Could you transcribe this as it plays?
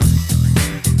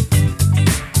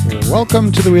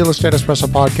Welcome to the Real Estate Espresso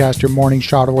Podcast, your morning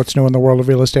shot of what's new in the world of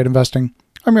real estate investing.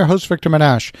 I'm your host, Victor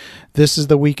Menashe. This is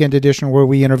the weekend edition where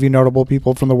we interview notable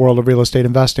people from the world of real estate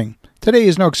investing. Today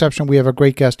is no exception. We have a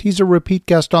great guest. He's a repeat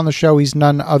guest on the show. He's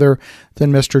none other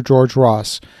than Mr. George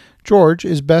Ross. George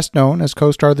is best known as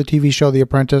co-star of the TV show The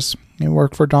Apprentice. He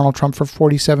worked for Donald Trump for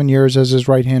 47 years as his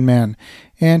right-hand man,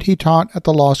 and he taught at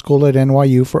the law school at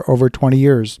NYU for over 20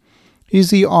 years. He's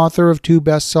the author of 2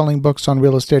 best-selling books on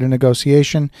real estate and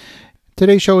negotiation.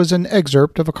 Today's show is an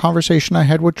excerpt of a conversation I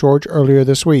had with George earlier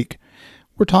this week.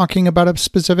 We're talking about a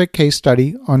specific case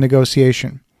study on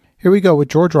negotiation. Here we go with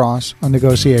George Ross on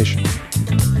negotiation.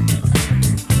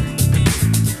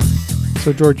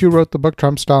 So, George, you wrote the book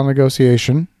Trump-Style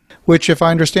Negotiation, which, if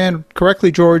I understand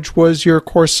correctly, George, was your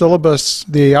course syllabus.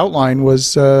 The outline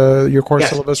was your course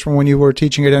syllabus from when you were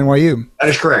teaching at NYU. That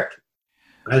is correct.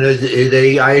 And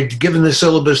I had given the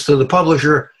syllabus to the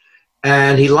publisher,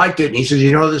 and he liked it. And he said,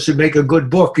 you know, this would make a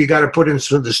good book. You got to put in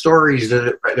some of the stories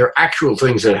that are actual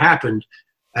things that happened.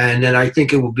 And then I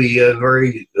think it would be a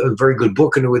very good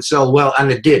book, and it would sell well.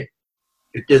 And it did.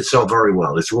 It did sell very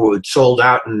well. It sold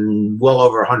out in well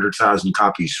over 100,000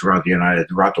 copies throughout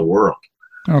the world.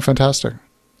 Oh, fantastic.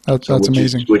 That's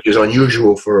amazing. Which is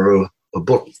unusual for a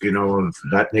book, you know, of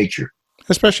that nature.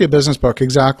 Especially a business book,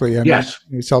 exactly. I mean, yes.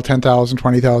 You sell 10,000,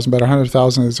 20,000, but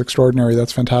 100,000 is extraordinary.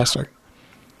 That's fantastic.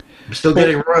 I'm still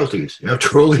getting royalties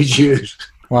after all these years.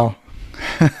 Wow.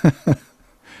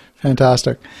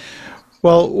 Fantastic.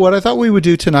 Well, what I thought we would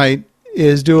do tonight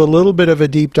is do a little bit of a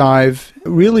deep dive,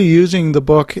 really using the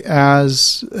book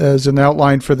as an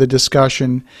outline for the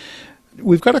discussion.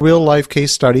 We've got a real-life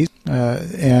case study,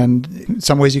 and in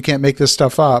some ways you can't make this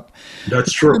stuff up.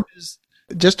 That's true.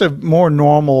 Just a more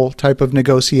normal type of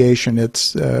negotiation.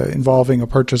 It's involving a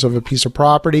purchase of a piece of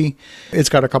property. It's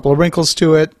got a couple of wrinkles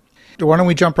to it. Why don't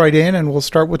we jump right in, and we'll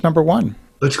start with number 1.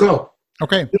 Let's go.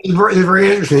 Okay. This is very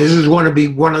interesting. This is going to be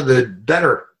one of the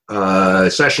better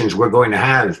sessions we're going to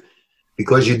have,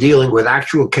 because you're dealing with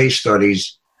actual case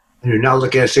studies, and you're now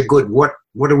looking at, say, good, what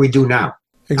do we do now?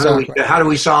 Exactly. How do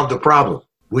we solve the problem,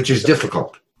 which is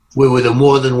difficult, with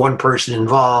more than one person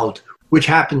involved, which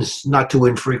happens not too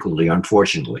infrequently,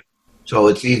 unfortunately.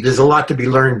 So there's a lot to be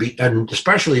learned, and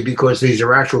especially because these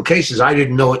are actual cases. I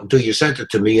didn't know it until you sent it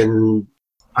to me, and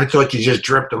I thought you just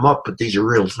dreamt them up, but these are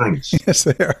real things. Yes,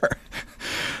 they are.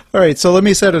 All right, so let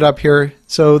me set it up here.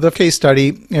 So the case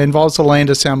study involves a land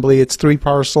assembly. It's 3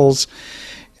 parcels.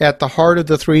 At the heart of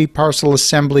the 3-parcel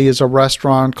assembly is a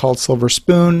restaurant called Silver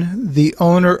Spoon. The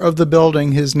owner of the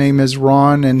building, his name is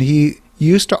Ron, and he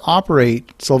used to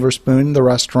operate Silver Spoon, the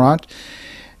restaurant.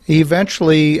 He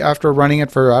eventually, after running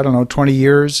it for, 20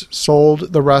 years,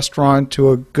 sold the restaurant to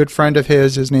a good friend of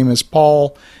his. His name is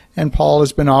Paul, and Paul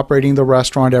has been operating the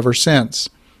restaurant ever since.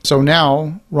 So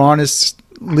now Ron is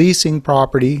leasing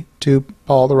property to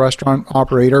Paul, the restaurant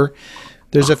operator.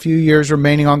 There's a few years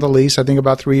remaining on the lease, I think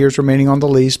about 3 years remaining on the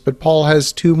lease, but Paul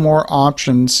has 2 more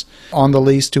options on the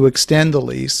lease to extend the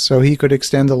lease. So he could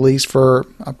extend the lease for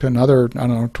up to another,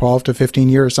 12 to 15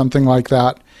 years, something like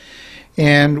that.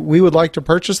 And we would like to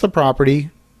purchase the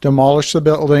property, demolish the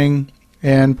building,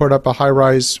 and put up a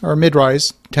high-rise or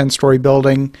mid-rise 10-story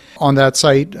building on that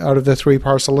site out of the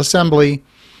 3-parcel assembly,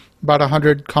 about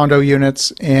 100 condo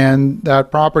units, and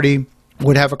that property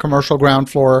would have a commercial ground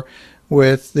floor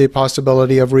with the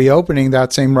possibility of reopening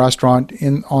that same restaurant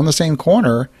on the same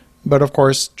corner. But of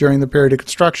course, during the period of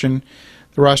construction,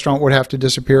 the restaurant would have to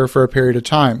disappear for a period of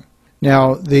time.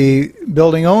 Now, the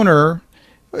building owner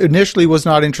initially was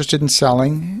not interested in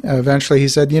selling. Eventually he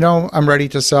said, I'm ready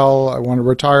to sell. I want to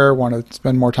retire, I want to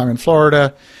spend more time in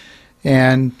Florida.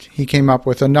 And he came up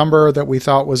with a number that we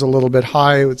thought was a little bit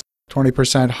high. It was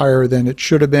 20% higher than it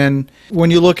should have been.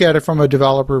 When you look at it from a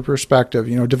developer perspective,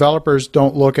 developers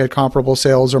don't look at comparable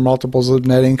sales or multiples of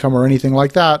net income or anything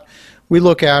like that. We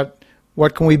look at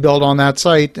what can we build on that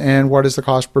site and what is the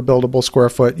cost per buildable square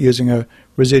foot using a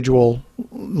residual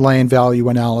land value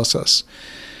analysis.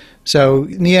 So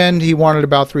in the end, he wanted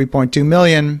about $3.2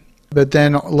 million, but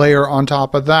then layer on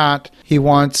top of that, he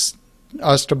wants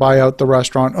us to buy out the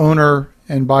restaurant owner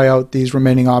and buy out these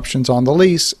remaining options on the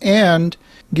lease and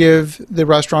give the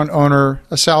restaurant owner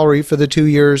a salary for the 2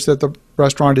 years that the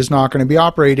restaurant is not going to be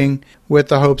operating, with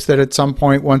the hopes that at some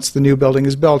point, once the new building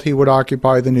is built, he would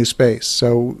occupy the new space.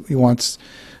 So he wants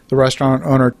the restaurant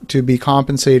owner to be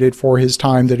compensated for his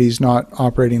time that he's not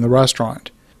operating the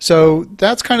restaurant. So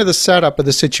that's kind of the setup of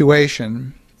the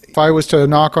situation. If I was to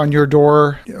knock on your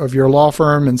door of your law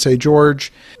firm and say,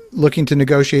 George, looking to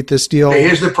negotiate this deal. Hey,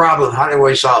 here's the problem. How do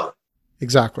I solve it?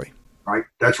 Exactly. Right?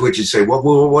 That's what you say. What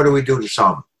do we do to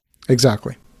solve it?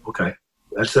 Exactly. Okay.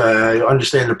 That's I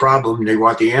understand the problem. They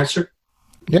want the answer.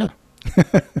 Yeah.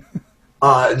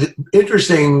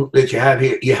 Interesting that you have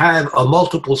here. You have a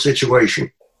multiple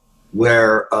situation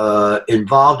where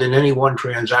involved in any one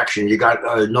transaction, you got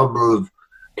a number of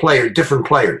different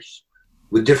players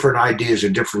with different ideas or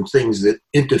different things that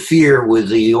interfere with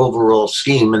the overall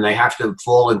scheme, and they have to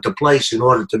fall into place in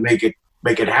order to make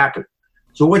it happen.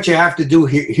 So what you have to do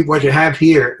here, what you have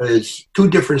here is two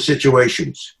different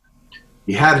situations.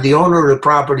 You have the owner of the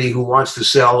property who wants to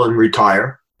sell and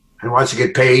retire and wants to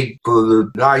get paid for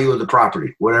the value of the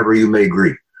property, whatever you may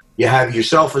agree. You have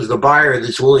yourself as the buyer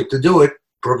that's willing to do it,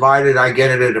 provided I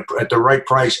get it at the right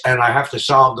price, and I have to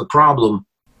solve the problem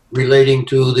relating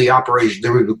to the operation,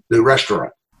 the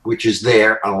restaurant, which is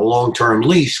there on a long-term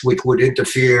lease, which would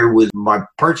interfere with my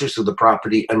purchase of the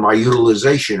property and my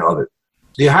utilization of it.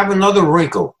 You have another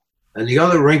wrinkle, and the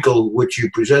other wrinkle which you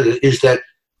presented is that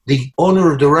the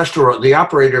owner of the restaurant, the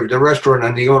operator of the restaurant,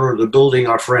 and the owner of the building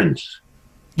are friends.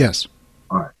 Yes.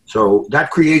 All right. So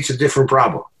that creates a different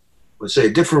problem. Let's say a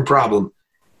different problem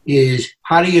is,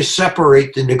 how do you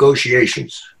separate the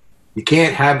negotiations? You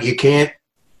can't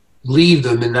leave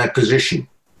them in that position.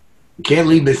 You can't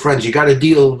leave them as friends. You got to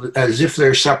deal as if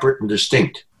they're separate and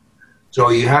distinct. So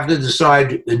you have to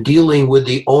decide in dealing with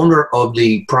the owner of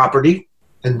the property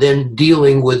and then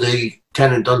dealing with the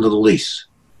tenant under the lease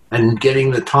and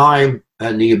getting the time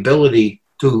and the ability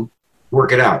to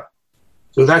work it out.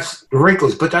 So that's the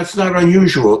wrinkles, but that's not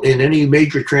unusual. In any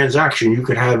major transaction, you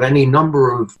could have any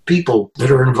number of people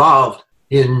that are involved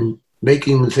in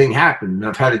making the thing happen.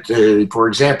 I've had it, for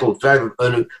example,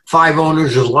 five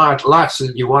owners of lots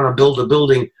that you want to build a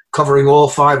building covering all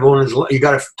five owners. You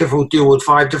got to deal with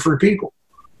five different people.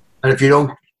 And if you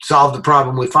don't solve the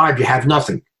problem with five, you have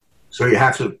nothing. So you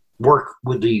have to work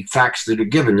with the facts that are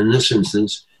given. In this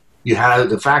instance,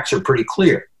 the facts are pretty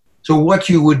clear. So what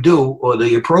you would do, or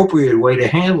the appropriate way to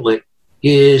handle it,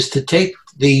 is to take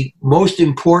the most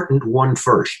important one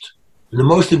first. And the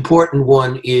most important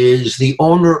one is the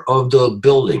owner of the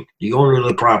building, the owner of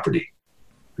the property.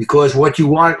 Because what you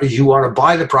want is you want to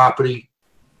buy the property.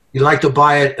 You like to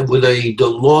buy it with a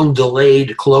long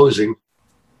delayed closing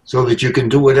so that you can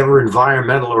do whatever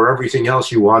environmental or everything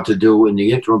else you want to do in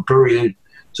the interim period,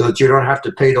 so that you don't have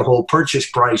to pay the whole purchase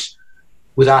price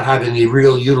without having the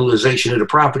real utilization of the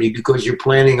property, because you're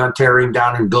planning on tearing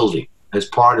down and building as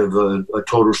part of a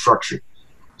total structure.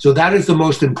 So that is the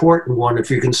most important one. If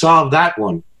you can solve that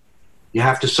one, you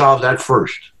have to solve that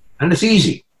first. And it's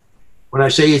easy. When I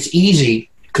say it's easy,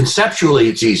 conceptually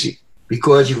it's easy,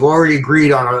 because you've already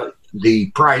agreed on the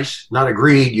price. Not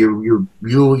agreed. You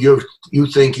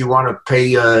think you want to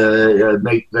pay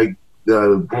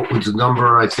what was the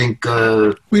number? I think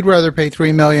we'd rather pay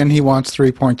 $3 million. He wants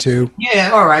 3.2. Yeah,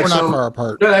 all right. We're not far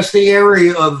apart. That's the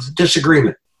area of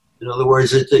disagreement. In other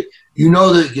words,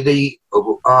 the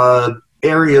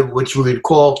area which we would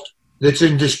call that's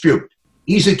in dispute.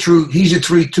 He's a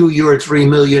 3.2. You're at $3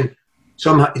 million.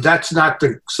 Somehow that's not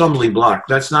the stumbling block.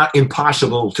 That's not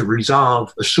impossible to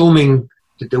resolve, assuming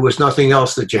that there was nothing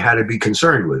else that you had to be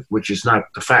concerned with, which is not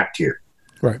the fact here.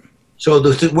 Right. So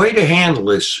the way to handle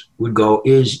this would go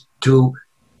to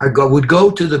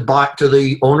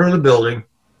the owner of the building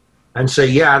and say,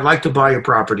 yeah, I'd like to buy your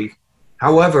property.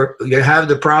 However, you have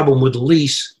the problem with the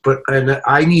lease, and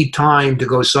I need time to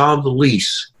go solve the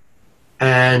lease.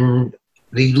 And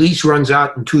the lease runs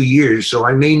out in 2 years, so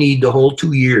I may need the whole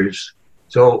 2 years.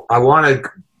 So I want to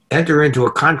enter into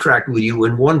a contract with you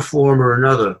in one form or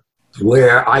another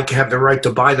where I have the right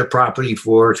to buy the property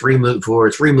for $3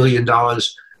 million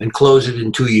and close it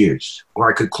in 2 years. Or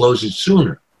I could close it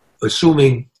sooner,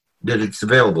 assuming that it's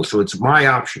available. So it's my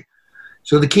option.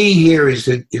 So the key here is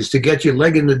to get your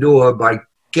leg in the door by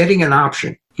getting an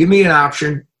option. Give me an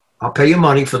option. I'll pay you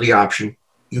money for the option.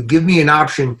 You give me an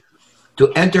option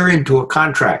to enter into a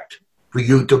contract for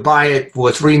you to buy it for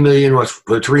 $3 million or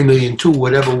for $3.2 million,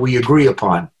 whatever we agree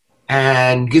upon,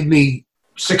 and give me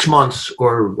 6 months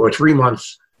or 3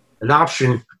 months an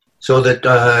option so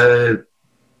that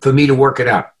for me to work it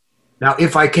out. Now,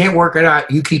 if I can't work it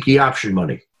out, you keep the option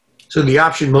money. So the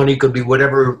option money could be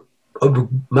whatever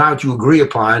amount you agree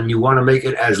upon. You want to make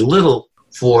it as little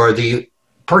for the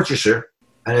purchaser,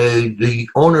 and the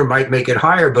owner might make it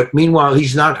higher, but meanwhile,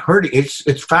 he's not hurting.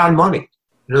 It's found money.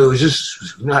 You know, it's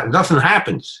just nothing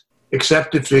happens,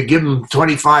 except if you give him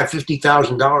 $25,000,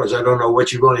 $50,000. I don't know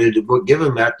what you're going to give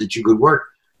him that you could work.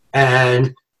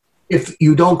 And if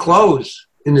you don't close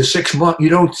in the 6 months, you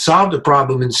don't solve the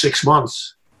problem in 6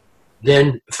 months,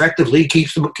 then effectively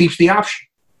keeps the option,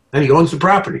 and he owns the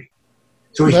property.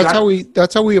 So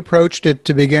that's how we approached it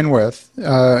to begin with,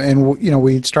 and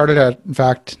we started at, in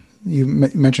fact, you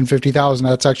mentioned 50,000.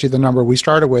 That's actually the number we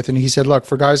started with. And he said, look,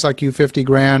 for guys like you, 50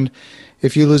 grand,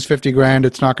 if you lose 50 grand,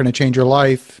 it's not going to change your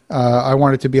life. I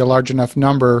want it to be a large enough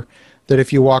number that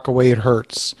if you walk away, it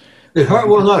hurts. It hurt.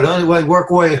 Well, no, the only way work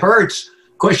away it hurts.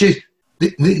 Of course,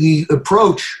 the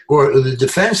approach or the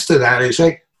defense to that is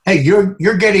like, hey,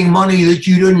 you're getting money that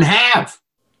you didn't have.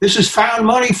 This is found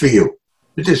money for you.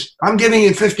 I'm giving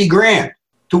you 50 grand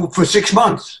for 6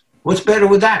 months. What's better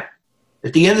with that?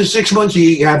 At the end of 6 months,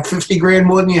 you have 50 grand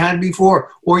more than you had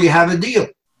before, or you have a deal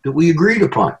that we agreed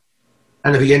upon.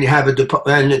 And you have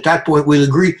and at that point we'll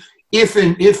agree. If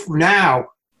now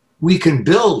we can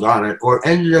build on it or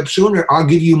end it up sooner, I'll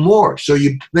give you more. So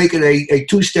you make it a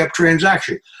two-step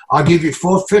transaction. I'll give you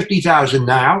 $50,000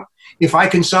 now. If I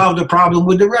can solve the problem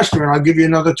with the restaurant, I'll give you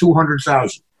another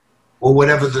 $200,000 or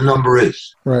whatever the number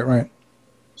is. Right.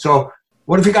 So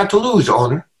what have you got to lose,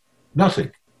 owner?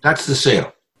 Nothing. That's the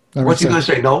sale. What's he going to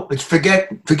say? No, it's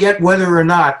forget whether or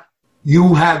not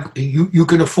you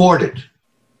can afford it.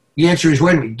 The answer is,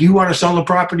 wait a minute, do you want to sell the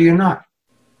property or not?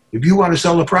 If you want to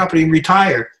sell the property and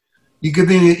retire, you're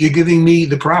giving me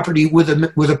the property with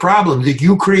a problem that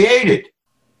you created.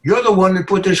 You're the one that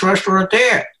put this restaurant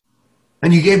there,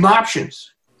 and you gave them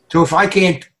options. So if I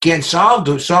can't solve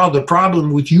the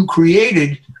problem which you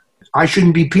created, I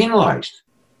shouldn't be penalized.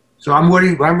 So I'm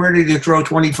ready to throw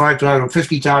 $25,000 or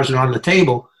 $50,000 on the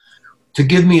table to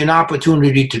give me an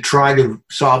opportunity to try to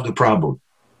solve the problem.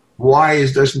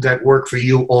 Why doesn't that work for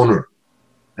you, owner?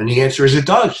 And the answer is it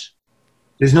does.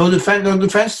 There's no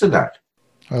defense to that.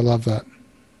 I love that.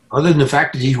 Other than the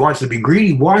fact that he wants to be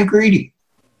greedy. Why greedy?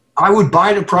 I would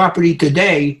buy the property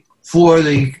today for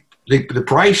the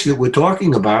price that we're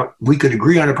talking about. We could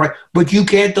agree on a price, but you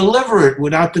can't deliver it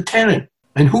without the tenant.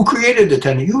 And who created the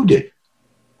tenant? You did.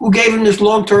 Who gave him this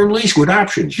long-term lease with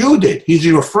options? You did.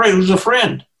 He was a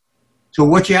friend. So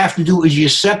what you have to do is you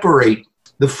separate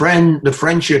the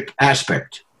friendship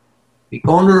aspect, the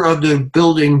owner of the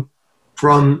building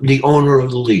from the owner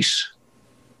of the lease.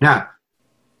 Now,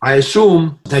 I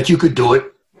assume that you could do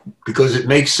it because it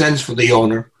makes sense for the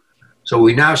owner. So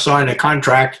we now sign a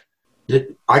contract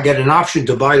that I get an option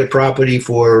to buy the property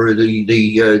for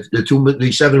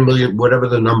the 7 million, whatever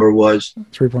the number was,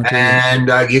 3.2,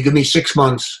 and you give me 6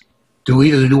 months to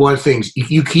either do one of things. If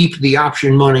you keep the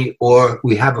option money, or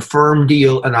we have a firm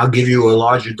deal, and I'll give you a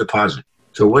larger deposit.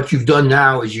 So what you've done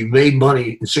now is you've made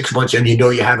money in 6 months, and you know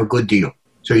you have a good deal.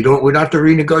 So we don't have to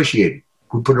renegotiate it.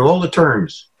 We put all the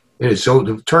terms in it. So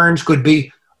the terms could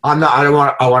be, I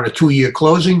want a 2-year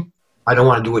closing. I don't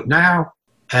want to do it now.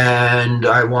 And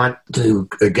I want to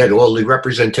get all the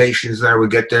representations that I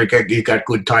would get there. You got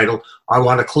good title. I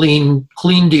want a clean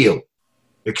deal,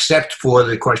 except for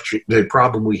the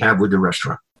problem we have with the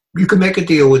restaurant. You can make a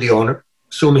deal with the owner,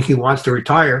 assuming he wants to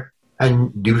retire.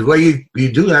 And the way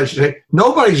you do that is you say,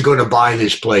 nobody's going to buy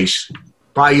this place,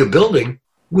 buy your building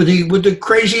with the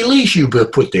crazy lease you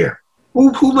put there.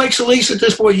 Who makes a lease at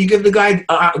this point? You give the guy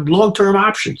long-term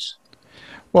options.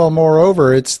 Well,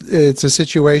 moreover, it's a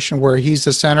situation where he's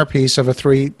the centerpiece of a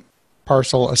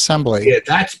 3-parcel assembly. Yeah,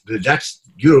 that's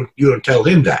you don't tell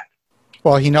him that.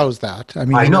 Well, he knows that. I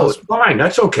mean, I know. It's fine.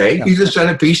 That's okay. Yeah. He's the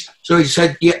centerpiece. So he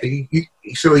said, yeah.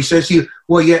 So he says to you,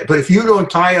 well, yeah, but if you don't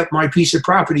tie up my piece of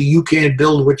property, you can't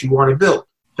build what you want to build.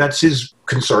 That's his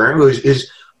concern.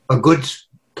 Is a good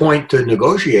point to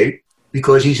negotiate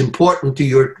because he's important to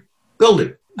your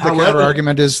building. The counter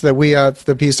argument is that we have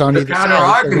the piece on either side.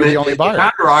 The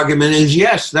counter argument is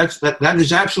yes, that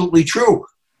is absolutely true.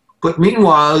 But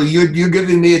meanwhile, you're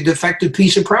giving me a defective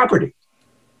piece of property,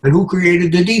 and who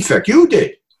created the defect? You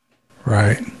did.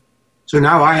 Right. So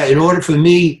now, in order for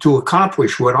me to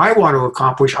accomplish what I want to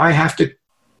accomplish, I have to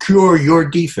cure your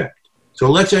defect.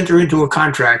 So let's enter into a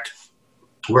contract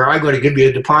where I'm going to give you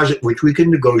a deposit, which we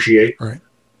can negotiate, right,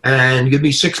 and give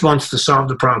me 6 months to solve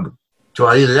the problem. So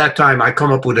either that time I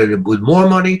come up with more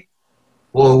money,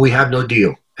 or we have no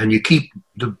deal, and you keep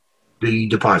the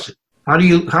deposit. How do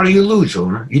you lose,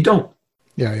 owner? You don't.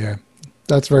 Yeah.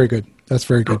 That's very good.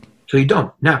 So you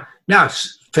don't. Now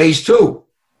phase two.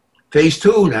 Phase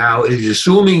two now is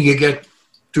assuming you get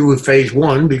through with phase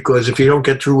one, because if you don't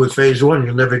get through with phase one,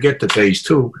 you'll never get to phase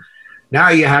two. Now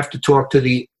you have to talk to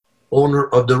the owner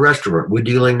of the restaurant. We're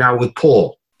dealing now with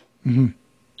Paul. Mm-hmm.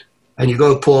 And you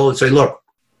go to Paul and say, look,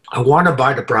 I want to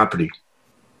buy the property.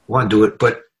 I want to do it,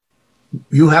 but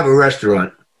you have a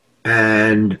restaurant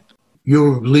and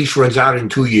your lease runs out in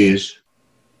 2 years.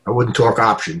 I wouldn't talk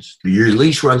options. Your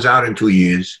lease runs out in 2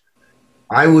 years.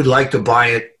 I would like to buy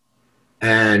it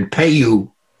and pay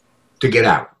you to get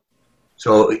out.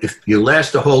 So if you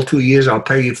last the whole 2 years, I'll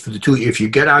pay you for the 2 years. If you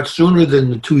get out sooner than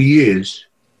the 2 years,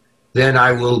 then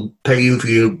I will pay you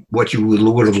for what you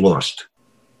would have lost,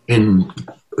 in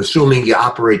assuming you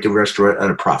operate the restaurant at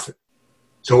a profit.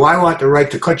 So I want the right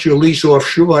to cut your lease off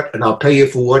short, and I'll pay you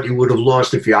for what you would have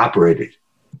lost if you operated.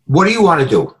 What do you want to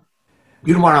do?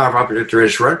 You don't want to operate the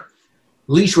restaurant.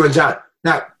 Lease runs out.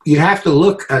 Now, you have to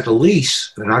look at the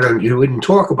lease, and you wouldn't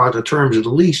talk about the terms of the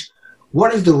lease.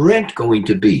 What is the rent going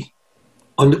to be?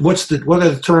 What are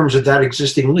the terms of that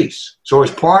existing lease? So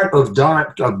as part of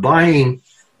buying,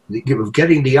 of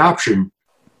getting the option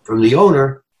from the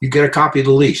owner, you get a copy of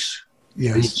the lease.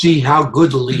 Yes. And you see how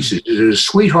good the lease is. Is it a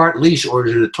sweetheart lease or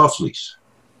is it a tough lease?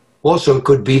 Also, it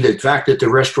could be the fact that the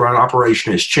restaurant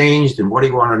operation has changed, and what do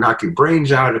you want to knock your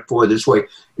brains out for this way?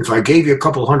 If I gave you a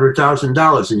couple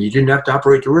 $100,000 and you didn't have to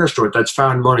operate the restaurant, that's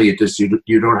found money at this.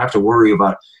 You don't have to worry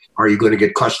about, are you going to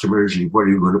get customers? What are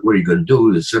you going to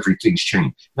do? Everything's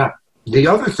changed. Now, the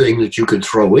other thing that you could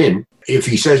throw in, if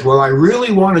he says, well, I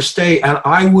really want to stay and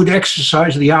I would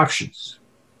exercise the options,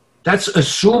 that's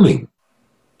assuming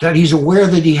that he's aware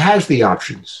that he has the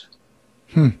options.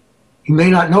 He may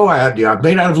not know I have the options,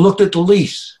 may not have looked at the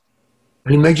lease.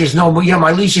 And he may just know, well, yeah,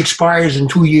 my lease expires in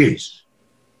 2 years.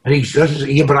 And he doesn't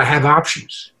say, yeah, but I have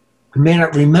options. He may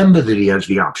not remember that he has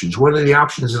the options. What are the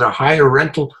options? Is it a higher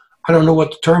rental? I don't know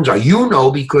what the terms are. You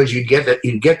know, because you get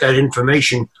that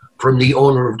information from the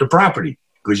owner of the property,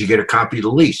 because you get a copy of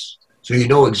the lease. So you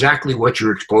know exactly what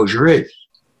your exposure is.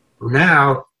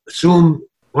 Now, assume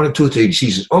one of two things. He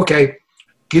says, okay,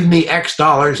 give me X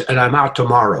dollars and I'm out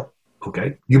tomorrow.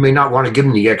 Okay. You may not want to give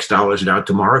him the X dollars and out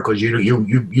tomorrow because you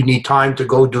need time to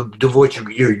go devote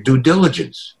your due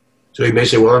diligence. So he may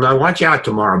say, well, I want you out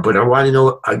tomorrow, but I want to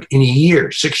know in a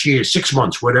year, 6 years, 6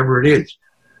 months, whatever it is.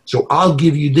 So I'll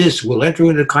give you this. We'll enter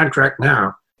into the contract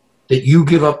now that you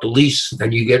give up the lease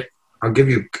and I'll give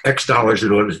you X dollars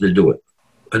in order to do it.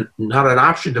 And not an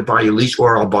option to buy your lease,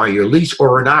 or I'll buy your lease,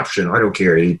 or an option. I don't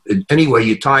care. Anyway,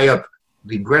 you tie up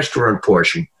the restaurant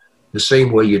portion the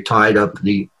same way you tied up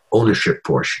the ownership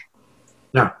portion.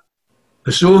 Now,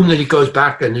 assume that he goes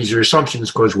back, and these are assumptions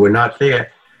because we're not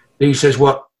there. Then he says,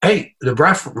 well, hey, the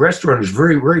restaurant is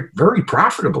very, very, very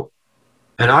profitable,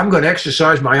 and I'm going to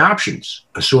exercise my options,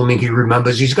 assuming he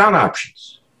remembers he's got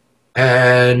options.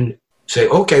 And say,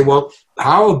 okay, well,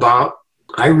 how about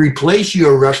I replace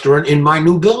your restaurant in my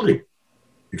new building?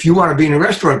 If you want to be in the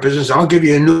restaurant business, I'll give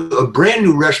you a brand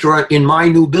new restaurant in my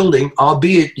new building,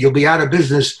 albeit you'll be out of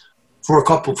business for a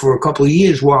couple of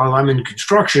years while I'm in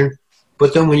construction.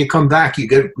 But then when you come back, you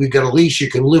get a lease you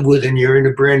can live with, and you're in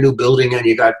a brand new building, and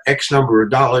you got X number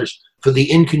of dollars for the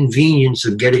inconvenience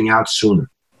of getting out sooner.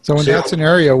 So in that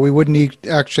scenario, we wouldn't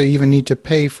actually even need to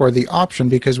pay for the option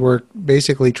because we're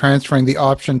basically transferring the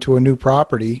option to a new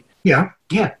property. Yeah.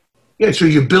 So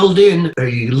you build in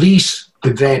a lease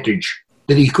advantage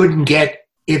that he couldn't get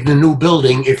in the new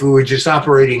building if we were just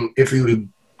operating, if we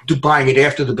were buying it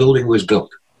after the building was built.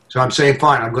 So I'm saying,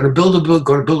 fine, I'm going to build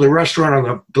a restaurant. I'm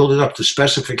going to build it up to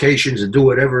specifications and do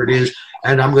whatever it is,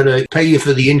 and I'm going to pay you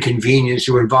for the inconvenience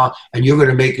you're involved, and you're going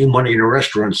to make money in a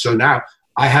restaurant. So now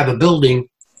I have a building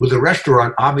with a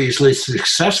restaurant. Obviously, it's a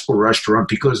successful restaurant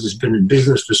because it's been in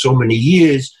business for so many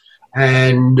years,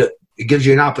 and it gives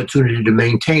you an opportunity to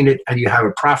maintain it, and you have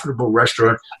a profitable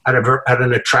restaurant at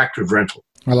an attractive rental.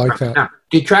 I like that. Now,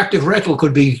 the attractive rental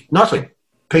could be nothing,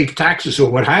 pay taxes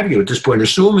or what have you at this point,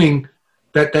 assuming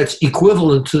that's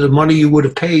equivalent to the money you would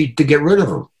have paid to get rid of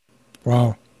them.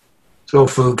 Wow.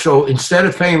 So instead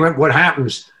of paying rent, what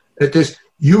happens at this,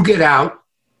 you get out,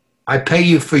 I pay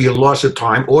you for your loss of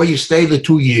time, or you stay the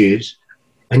 2 years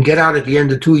and get out at the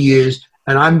end of 2 years,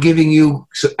 and I'm giving you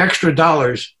some extra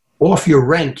dollars off your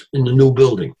rent in the new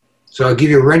building. So I'll give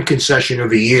you a rent concession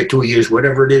of a year, 2 years,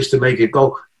 whatever it is to make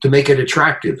it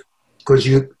attractive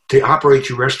to operate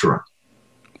your restaurant.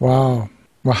 Wow.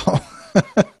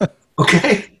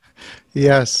 Okay?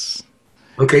 Yes.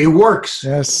 Okay, it works.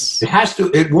 Yes.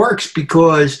 It works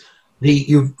because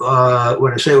when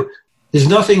I say there's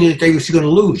nothing that they're going to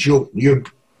lose.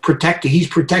 He's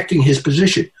protecting his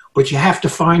position, but you have to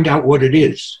find out what it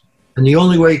is. And the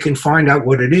only way you can find out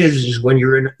what it is when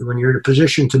you're in a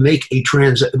position to make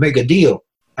a deal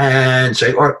and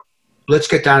say, all right, let's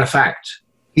get down to facts.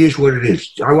 Here's what it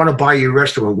is. I want to buy your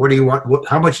restaurant. What do you want?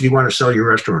 How much do you want to sell your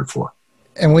restaurant for?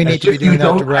 And we need to be doing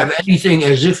that direct.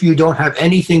 As if you don't have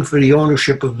anything for the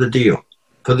ownership of the deal,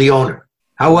 for the owner.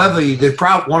 However,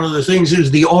 one of the things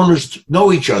is the owners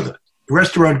know each other. The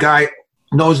restaurant guy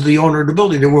knows the owner of the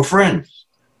building. They were friends.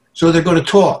 So they're going to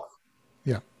talk.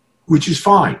 Yeah. Which is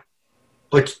fine.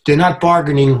 But they're not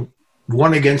bargaining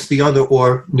one against the other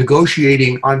or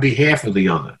negotiating on behalf of the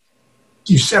other.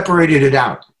 You separated it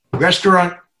out.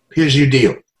 Restaurant, here's your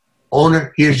deal.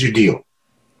 Owner, here's your deal.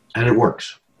 and it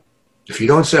works. If you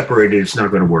don't separate it, it's not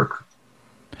going to work.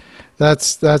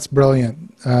 That's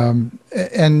brilliant. And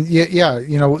yeah,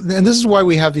 and this is why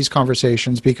we have these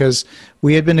conversations, because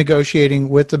we had been negotiating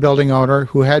with the building owner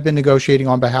who had been negotiating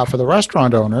on behalf of the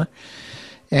restaurant owner,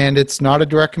 and it's not a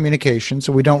direct communication,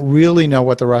 so we don't really know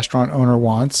what the restaurant owner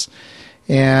wants.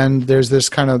 And there's this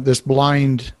kind of this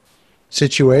blind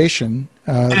situation.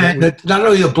 And it's not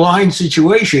only a blind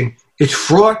situation, it's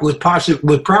fraught with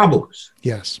problems.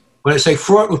 Yes. When I say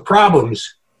fraught with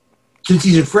problems, since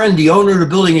he's a friend, the owner of the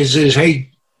building says,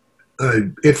 hey,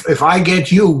 if I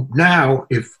get you now,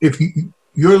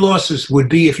 your losses would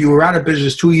be, if you were out of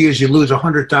business 2 years, you lose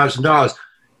 $100,000.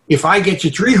 If I get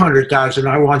you $300,000,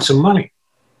 I want some money.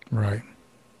 Right.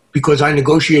 Because I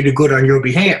negotiated good on your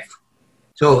behalf.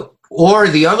 So, or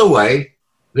the other way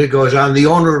that goes on, the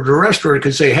owner of the restaurant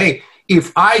could say, hey,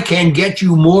 if I can get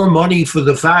you more money for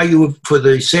the for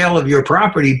the sale of your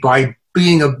property by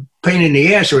being a pain in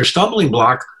the ass or a stumbling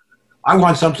block, I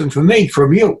want something from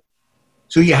you.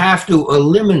 So you have to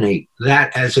eliminate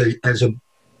that as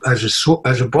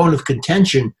a bone of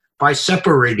contention by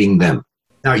separating them.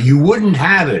 Now, you wouldn't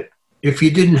have it if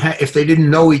they didn't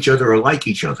know each other or like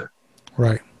each other.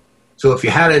 Right. So if you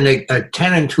had a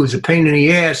tenant who's a pain in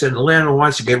the ass and the landlord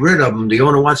wants to get rid of them, the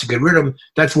owner wants to get rid of them,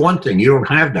 that's one thing. You don't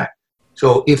have that.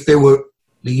 So if they were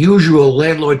the usual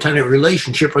landlord-tenant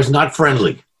relationship was not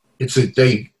friendly. It's that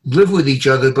they live with each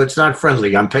other, but it's not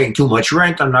friendly. I'm paying too much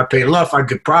rent. I'm not paying enough. I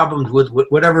get problems with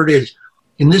whatever it is.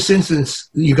 In this instance,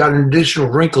 you got an additional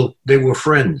wrinkle. They were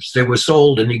friends. They were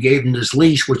sold, and he gave them this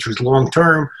lease, which was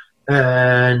long-term,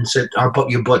 and said,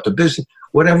 you bought the business.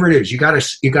 Whatever it is, you got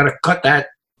to cut that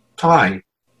tie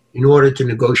in order to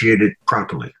negotiate it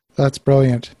properly. That's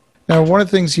brilliant. Now, one of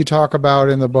the things you talk about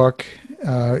in the book,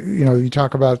 you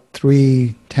talk about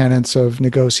 3 tenets of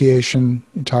negotiation.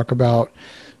 You talk about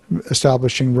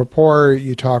establishing rapport,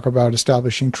 you talk about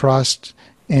establishing trust,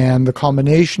 and the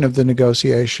culmination of the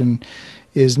negotiation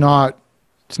it's not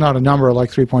a number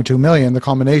like 3.2 million. The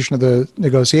culmination of the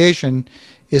negotiation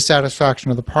is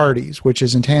satisfaction of the parties, which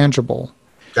is intangible.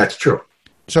 That's true.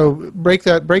 So break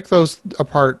those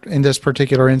apart in this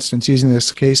particular instance using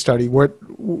this case study. Well,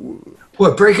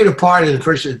 break it apart in the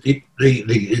first. The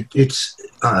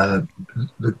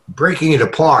breaking it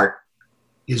apart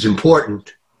is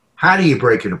important. How do you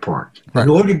break it apart? Right. In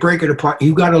order to break it apart,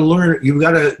 you've got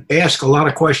to ask a lot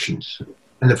of questions.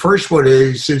 And the first one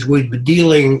is, since we've been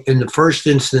dealing in the first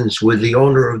instance with the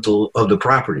owner of the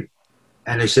property,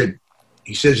 and he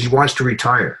says he wants to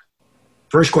retire.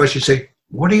 First question, say,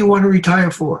 what do you want to retire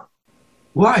for?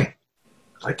 Why?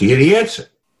 I'd like to hear the answer.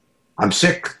 I'm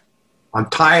sick. I'm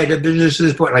tired of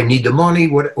businesses, but I need the money.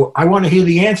 I want to hear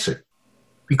the answer,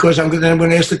 because I'm going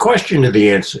to ask the question of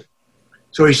the answer.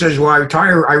 So he says, well, I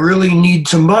retire. I really need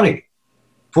some money.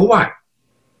 For what?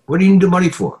 What do you need the money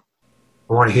for?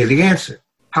 I want to hear the answer.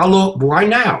 How long? Why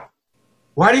now?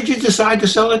 Why did you decide to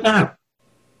sell it now?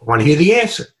 I want to hear the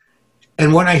answer.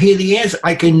 And when I hear the answer,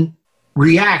 I can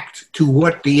react to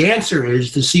what the answer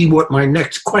is to see what my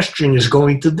next question is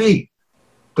going to be.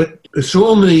 But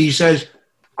assume that he says,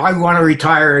 I want to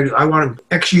retire. I want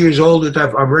X years old.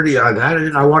 I've had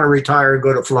it. I want to retire and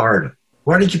go to Florida.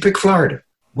 Why did you pick Florida?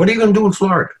 What are you going to do in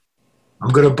Florida?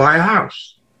 I'm going to buy a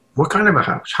house. What kind of a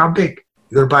house? How big?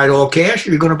 You're going to buy it all cash,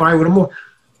 or you're going to buy it with a more?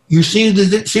 You see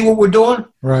what we're doing?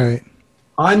 Right.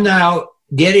 I'm now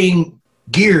getting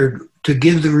geared to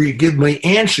give my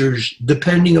answers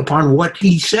depending upon what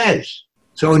he says.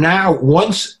 So now,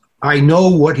 once I know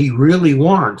what he really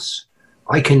wants,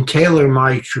 I can tailor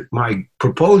my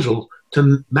proposal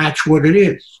to match what it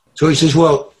is. So he says,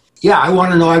 well, yeah, I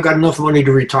want to know I've got enough money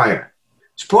to retire.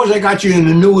 Suppose I got you an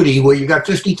annuity where you got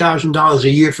 $50,000 a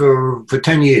year for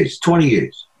 10 years, 20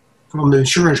 years from the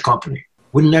insurance company.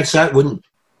 Wouldn't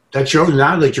that show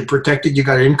now that you're protected, you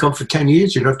got an income for 10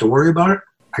 years, you don't have to worry about it?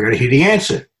 I got to hear the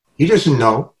answer. He doesn't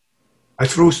know. I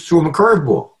threw him a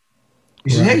curveball.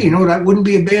 He said, hey, that wouldn't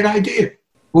be a bad idea.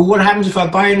 Well, what happens if I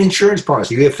buy an insurance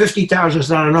policy? You have $50,000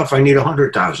 is not enough. I need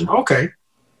 $100,000. Okay.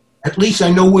 At least I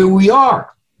know where we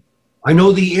are. I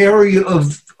know the area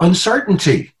of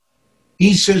uncertainty.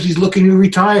 He says he's looking to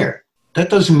retire. That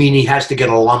doesn't mean he has to get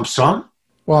a lump sum.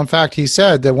 Well, in fact, he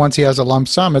said that once he has a lump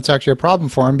sum, it's actually a problem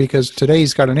for him, because today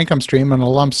he's got an income stream and a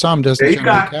lump sum doesn't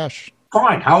generate cash.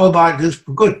 Fine. How about this?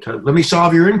 Good. Let me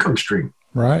solve your income stream.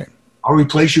 Right. I'll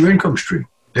replace your income stream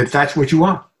if that's what you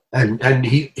want. And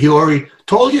he already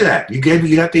told you that. You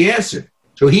got the answer.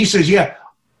 So he says, yeah,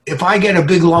 if I get a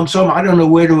big lump sum, I don't know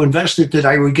where to invest it that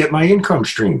I would get my income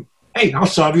stream. Hey, I'll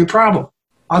solve your problem.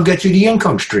 I'll get you the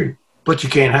income stream. But you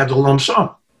can't have the lump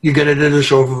sum. You get it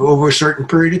over a certain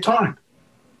period of time.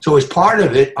 So as part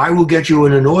of it, I will get you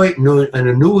an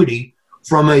annuity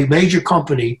from a major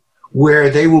company where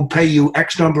they will pay you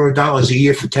X number of dollars a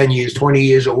year for 10 years, 20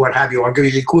 years, or what have you. I'll give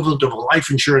you the equivalent of a life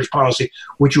insurance policy,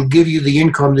 which will give you the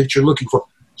income that you're looking for.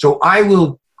 So I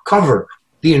will cover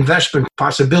the investment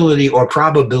possibility or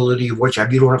probability of which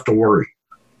you don't have to worry.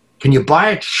 Can you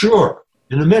buy it? Sure,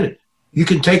 in a minute. You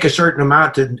can take a certain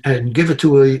amount and give it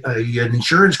to an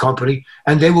insurance company,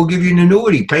 and they will give you an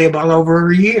annuity payable over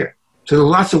every year. So there are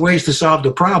lots of ways to solve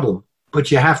the problem,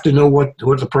 but you have to know what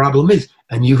the problem is.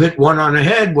 And you hit one on the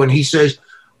head when he says,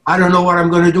 I don't know what I'm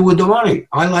going to do with the money.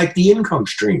 I like the income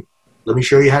stream. Let me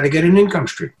show you how to get an income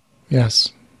stream.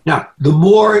 Yes. Now, the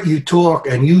more you talk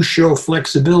and you show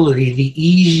flexibility, the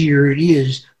easier it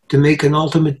is to make an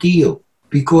ultimate deal,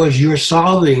 because you're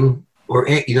solving, or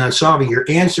you're not solving, you're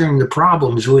answering the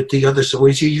problems with the other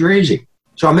solutions he's raising.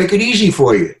 So I'll make it easy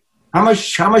for you. How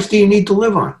much do you need to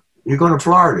live on? You're going to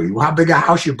Florida. How big a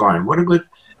house you're buying?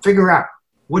 Figure out,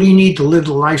 what do you need to live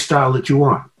the lifestyle that you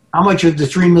want? How much of the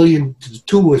 $2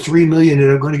 or $3 million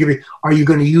that I'm going to give you are you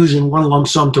going to use in one lump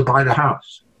sum to buy the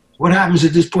house? What happens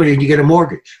at this point if you get a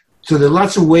mortgage? So there are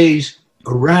lots of ways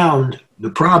around the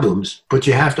problems, but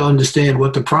you have to understand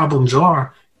what the problems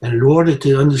are. And in order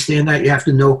to understand that, you have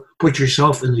to put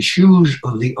yourself in the shoes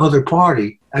of the other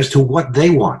party as to what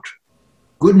they want.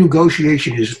 Good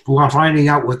negotiation is finding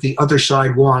out what the other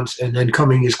side wants and then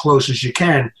coming as close as you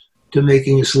can to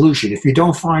making a solution. If you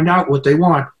don't find out what they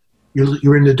want,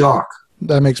 you're in the dark.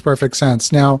 That makes perfect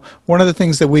sense. Now, one of the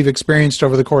things that we've experienced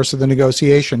over the course of the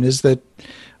negotiation is that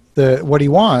what he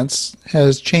wants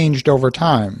has changed over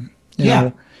time. You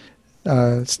know,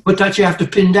 but that you have to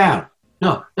pin down.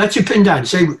 No, that's your pin down.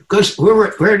 Say, Gus,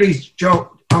 we're ready,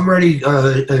 Joe. I'm ready.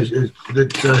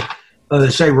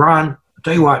 Say, Ron, I'll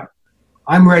tell you what,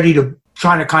 I'm ready to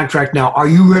sign a contract now. Are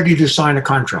you ready to sign a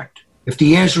contract? If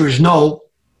the answer is no,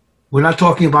 we're not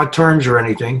talking about terms or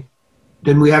anything,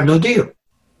 then we have no deal.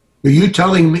 Are you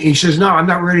telling me? He says, no, I'm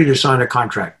not ready to sign a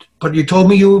contract. But you told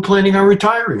me you were planning on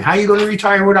retiring. How are you going to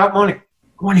retire without money?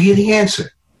 I want to hear the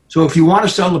answer. So if you want to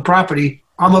sell the property,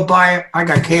 I'm a buyer. I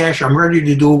got cash. I'm ready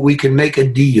to do it. We can make a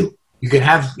deal. You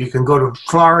can go to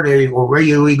Florida or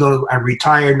regularly go and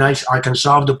retire nice. I can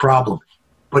solve the problem.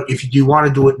 But if you want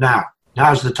to do it now,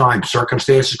 now's the time.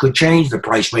 Circumstances could change. The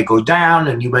price may go down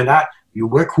and you may not. You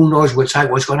work, who knows what's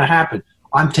going to happen.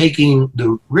 I'm taking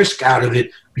the risk out of it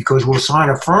because we'll sign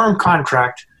a firm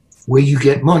contract where you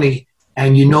get money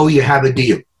and you know you have a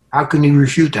deal. How can you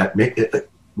refute that?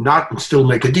 Not and still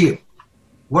make a deal.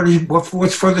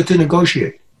 What's further to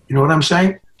negotiate? You know what I'm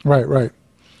saying? Right.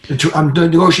 I'm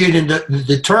negotiating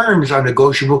the terms are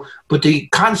negotiable, but the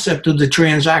concept of the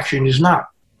transaction is not.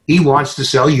 He wants to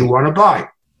sell, you want to buy.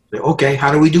 Okay,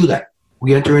 how do we do that?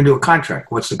 We enter into a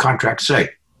contract. What's the contract say?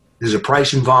 There's a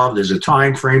price involved, there's a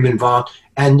time frame involved,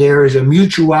 and there is a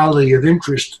mutuality of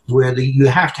interest where you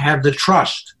have to have the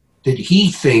trust that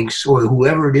he thinks, or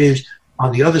whoever it is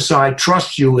on the other side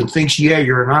trusts you and thinks, yeah,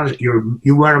 you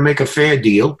want to make a fair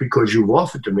deal because you've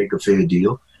offered to make a fair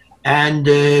deal. And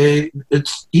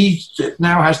he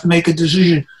now has to make a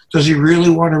decision. Does he really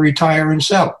want to retire and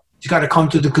sell? He's got to come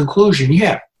to the conclusion,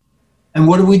 yeah. And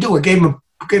what do we do? I gave him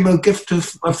a gift of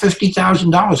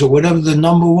 $50,000 or whatever the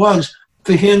number was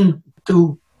for him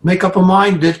to make up a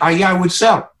mind that I would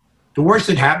sell. The worst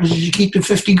that happens is you keep the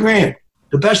 $50,000.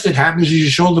 The best that happens is you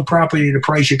sold the property at a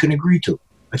price you can agree to.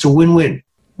 It's a win-win.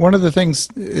 One of the things,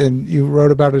 and you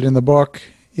wrote about it in the book,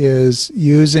 is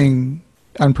using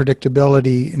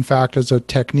unpredictability, in fact, as a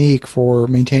technique for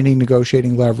maintaining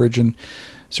negotiating leverage. And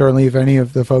certainly if any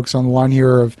of the folks on the line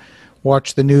here have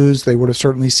watched the news, they would have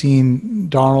certainly seen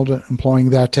Donald employing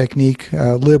that technique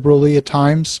liberally at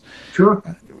times. Sure.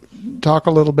 Talk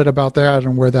a little bit about that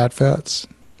and where that fits.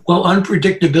 Well,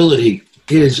 unpredictability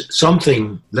is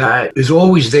something that is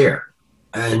always there,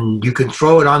 and you can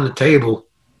throw it on the table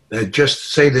and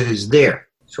just say that it's there.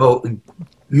 So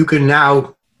you can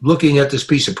now, looking at this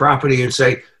piece of property and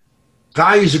say,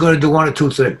 values are going to do one of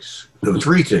two things, or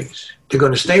three things. They're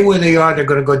going to stay where they are, they're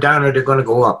going to go down, or they're going to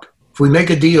go up. If we make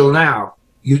a deal now,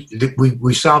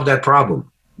 we solve that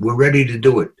problem. We're ready to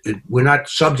do it. We're not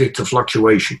subject to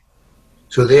fluctuation.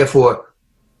 So therefore,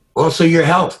 also your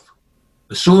health.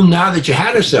 Assume now that you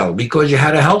had to sell because you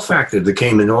had a health factor that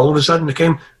came in. All of a sudden it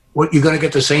came, what, you're going to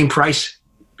get the same price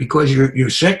because you're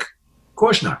sick? Of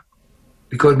course not.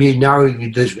 Because now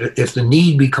if the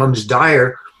need becomes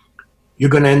dire, you're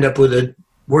going to end up with a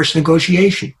worse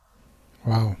negotiation.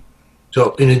 Wow.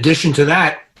 So in addition to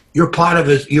that, you're part of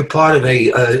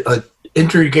a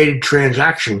integrated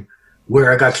transaction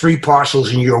where I got 3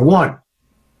 parcels and you're 1.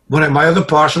 One of my other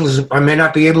parcels, I may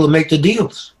not be able to make the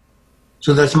deals.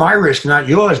 So that's my risk, not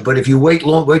yours. But if you wait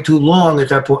too long at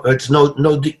that point, it's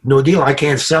no deal. I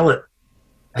can't sell it,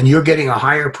 and you're getting a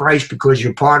higher price because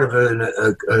you're part of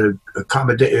a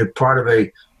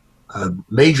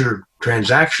major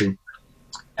transaction,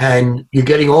 and you're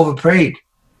getting overpaid.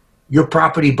 Your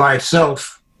property by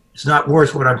itself is not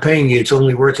worth what I'm paying you. It's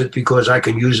only worth it because I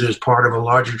can use it as part of a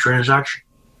larger transaction.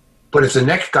 But if the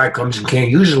next guy comes and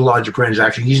can't use a larger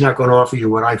transaction, he's not going to offer you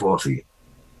what I've offered you.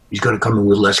 He's going to come in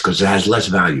with less because it has less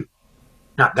value.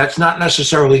 Now, that's not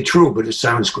necessarily true, but it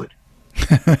sounds good.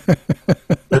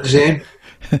 Understand?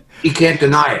 You can't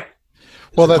deny it.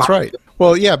 Well, that's right.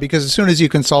 Well, yeah, because as soon as you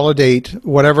consolidate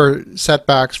whatever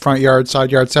setbacks, front yard, side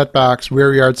yard setbacks,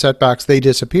 rear yard setbacks, they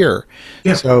disappear.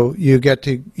 Yeah. So you get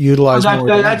to utilize more.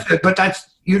 But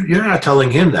you're not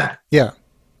telling him that. Yeah.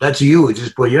 That's you. It's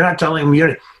just, you're not telling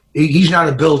him. He's not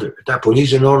a builder at that point.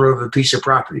 He's an owner of a piece of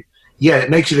property. Yeah, it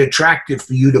makes it attractive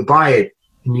for you to buy it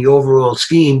in the overall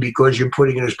scheme because you're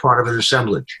putting it as part of an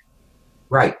assemblage.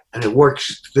 Right. And it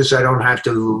works. I don't have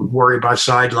to worry about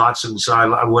side lots and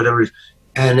whatever.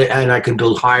 And I can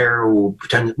build higher or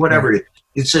pretend, whatever it is.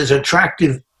 It says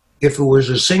attractive. If it was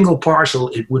a single parcel,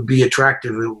 it would be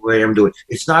attractive the way I'm doing it.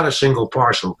 It's not a single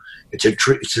parcel. It's a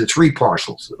 3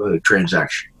 parcels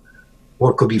transaction.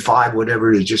 Or it could be 5,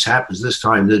 whatever it just happens this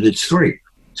time that it's 3.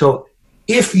 So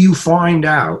if you find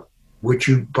out,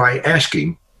 by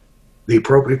asking the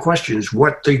appropriate questions,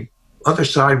 what the other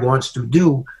side wants to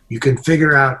do, you can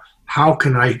figure out how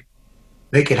can I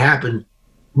make it happen,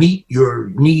 meet your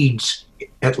needs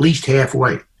at least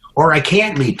halfway. Or I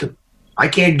can't meet them. I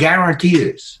can't guarantee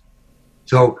this.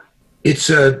 So it's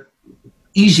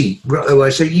easy. I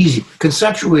say easy.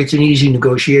 Conceptually, it's an easy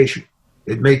negotiation.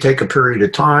 It may take a period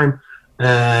of time,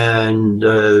 and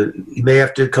you may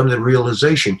have to come to the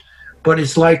realization. But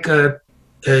it's like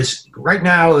right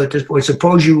now at this point,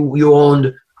 suppose you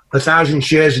owned 1,000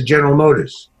 shares of General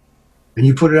Motors, and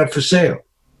you put it up for sale.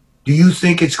 Do you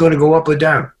think it's going to go up or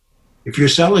down? If you're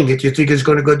selling it, you think it's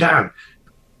going to go down.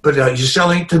 But you're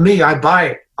selling it to me, I buy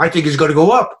it. I think it's going to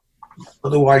go up.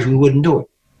 Otherwise, we wouldn't do it.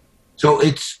 So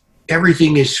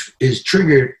everything is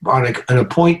triggered on a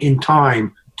point in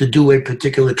time to do a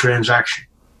particular transaction.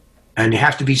 And you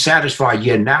have to be satisfied,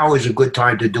 now is a good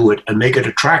time to do it and make it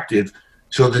attractive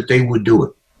so that they would do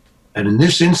it. And in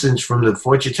this instance, from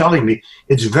what you're telling me,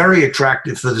 it's very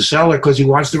attractive for the seller because he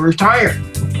wants to retire.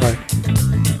 Right.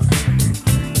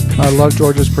 I love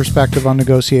George's perspective on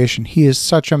negotiation. He is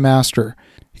such a master.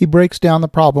 He breaks down the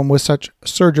problem with such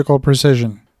surgical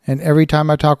precision. And every time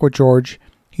I talk with George,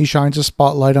 he shines a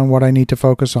spotlight on what I need to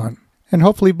focus on. And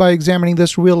hopefully by examining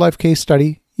this real-life case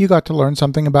study, you got to learn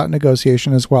something about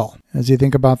negotiation as well. As you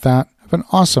think about that, have an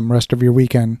awesome rest of your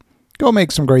weekend. Go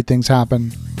make some great things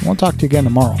happen. We'll talk to you again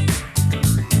tomorrow.